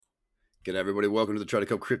G'day, everybody. Welcome to the Trader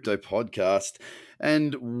Cobb Crypto Podcast.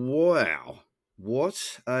 And wow,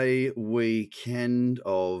 what a weekend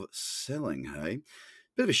of selling, hey?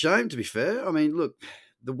 Bit of a shame, to be fair. I mean, look,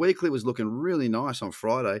 the weekly was looking really nice on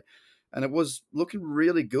Friday, and it was looking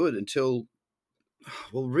really good until,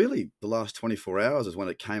 well, really the last 24 hours is when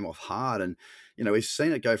it came off hard. And, we've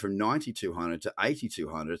seen it go from 9,200 to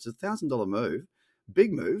 8,200. It's $1,000 move.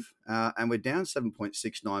 Big move, and we're down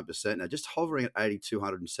 7.69% now, just hovering at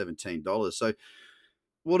 $8,217. So,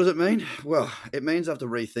 what does it mean? Well, it means I have to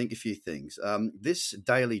rethink a few things. This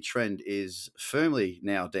daily trend is firmly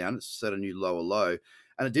now down. It's set a new lower low,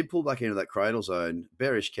 and it did pull back into that cradle zone,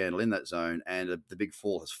 bearish candle in that zone, and the big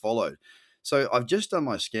fall has followed. So I've just done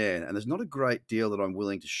my scan, and there's not a great deal that I'm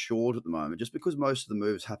willing to short at the moment, just because most of the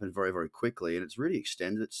moves happen very, very quickly, and it's really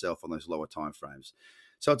extended itself on those lower time frames.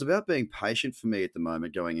 So it's about being patient for me at the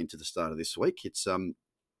moment going into the start of this week. It's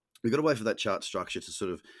we've got to wait for that chart structure to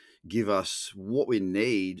sort of give us what we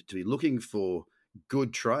need to be looking for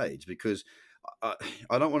good trades, because I,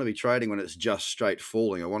 I don't want to be trading when it's just straight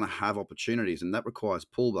falling. I want to have opportunities, and that requires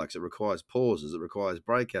pullbacks. It requires pauses. It requires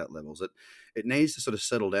breakout levels. It needs to sort of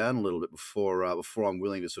settle down a little bit before I'm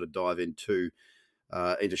willing to sort of dive into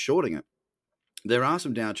shorting it. There are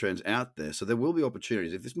some downtrends out there, so there will be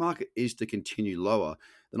opportunities. If this market is to continue lower,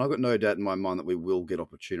 then I've got no doubt in my mind that we will get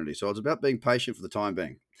opportunity. So it's about being patient for the time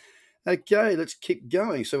being. Okay, let's keep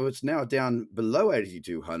going. So it's now down below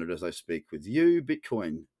 8,200 as I speak with you.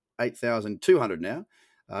 Bitcoin, 8,200 now.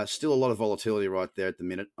 Still a lot of volatility right there at the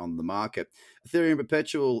minute on the market. Ethereum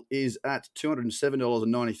Perpetual is at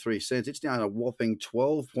 $207.93. It's down a whopping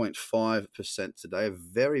 12.5% today. A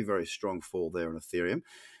very, very strong fall there on Ethereum.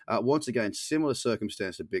 Once again, similar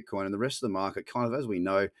circumstance to Bitcoin, and the rest of the market, kind of as we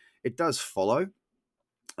know, it does follow.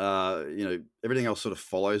 Everything else sort of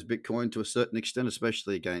follows Bitcoin to a certain extent,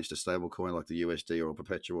 especially against a stable coin like the USD or a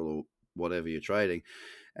perpetual or whatever you're trading.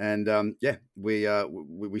 And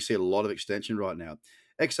we see a lot of extension right now.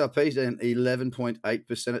 XRP is down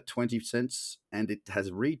 11.8% at 20 cents, and it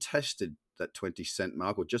has retested that 20-cent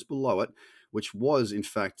mark or just below it, which was, in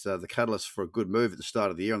fact, the catalyst for a good move at the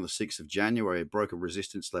start of the year on the 6th of January. It broke a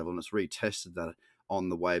resistance level, and it's retested that on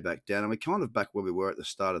the way back down. And we're kind of back where we were at the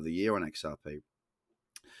start of the year on XRP.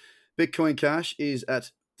 Bitcoin Cash is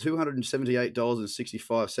at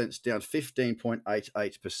 $278.65, down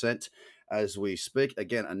 15.88% as we speak.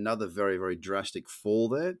 Again, another very, very drastic fall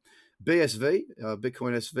there. BSV,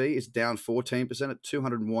 Bitcoin SV, is down 14% at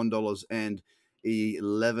 $201.11.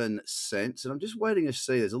 And I'm just waiting to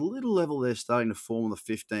see. There's a little level there starting to form on the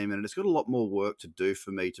 15-minute. It's got a lot more work to do for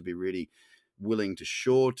me to be really willing to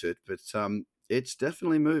short it, but it's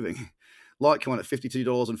definitely moving. Litecoin at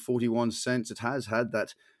 $52.41. It has had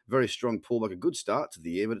that very strong pullback, a good start to the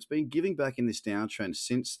year, but it's been giving back in this downtrend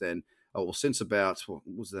since then. Since about, what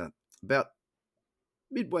was that? About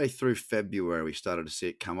midway through February, we started to see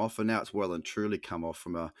it come off, and now it's well and truly come off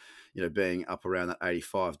from being up around that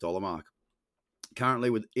 $85 mark. Currently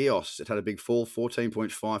with EOS, it had a big fall,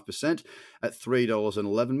 14.5% at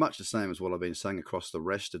 $3.11, much the same as what I've been saying across the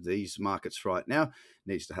rest of these markets right now.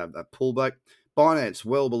 Needs to have that pullback. Binance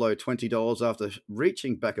well below $20 after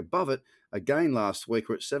reaching back above it again last week.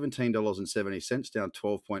 We're at $17.70, down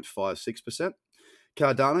 12.56%.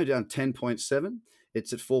 Cardano down 10.7.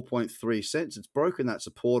 It's at 4.3 cents. It's broken that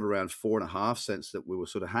support around 4.5 cents that we were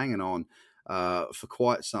sort of hanging on for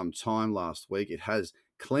quite some time last week. It has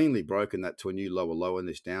cleanly broken that to a new lower low in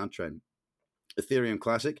this downtrend. Ethereum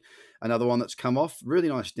Classic, another one that's come off. Really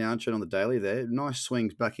nice downtrend on the daily there. Nice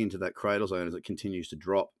swings back into that cradle zone as it continues to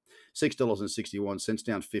drop. $6.61,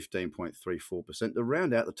 down 15.34%. To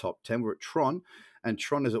round out the top 10, we're at Tron, and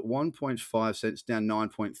Tron is at 1.5 cents, down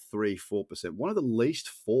 9.34%. One of the least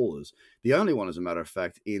fallers, the only one, as a matter of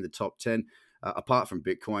fact, in the top 10, apart from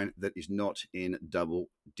Bitcoin, that is not in double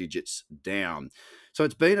digits down. So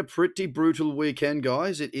it's been a pretty brutal weekend,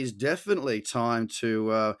 guys. It is definitely time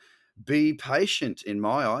to be patient in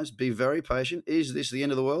my eyes. Be very patient. Is this the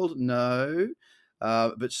end of the world? No.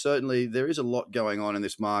 But certainly there is a lot going on in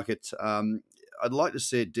this market. I'd like to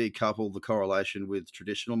see it decouple the correlation with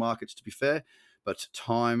traditional markets, to be fair, but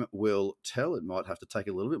time will tell. It might have to take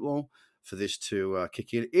a little bit more for this to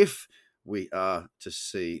kick in if we are to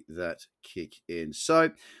see that kick in.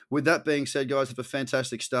 So with that being said, guys, have a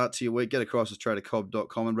fantastic start to your week. Get across to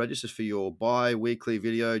tradercobb.com and register for your bi-weekly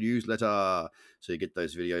video newsletter so you get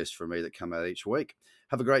those videos from me that come out each week.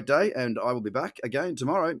 Have a great day, and I will be back again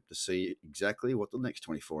tomorrow to see exactly what the next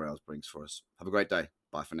 24 hours brings for us. Have a great day.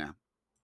 Bye for now.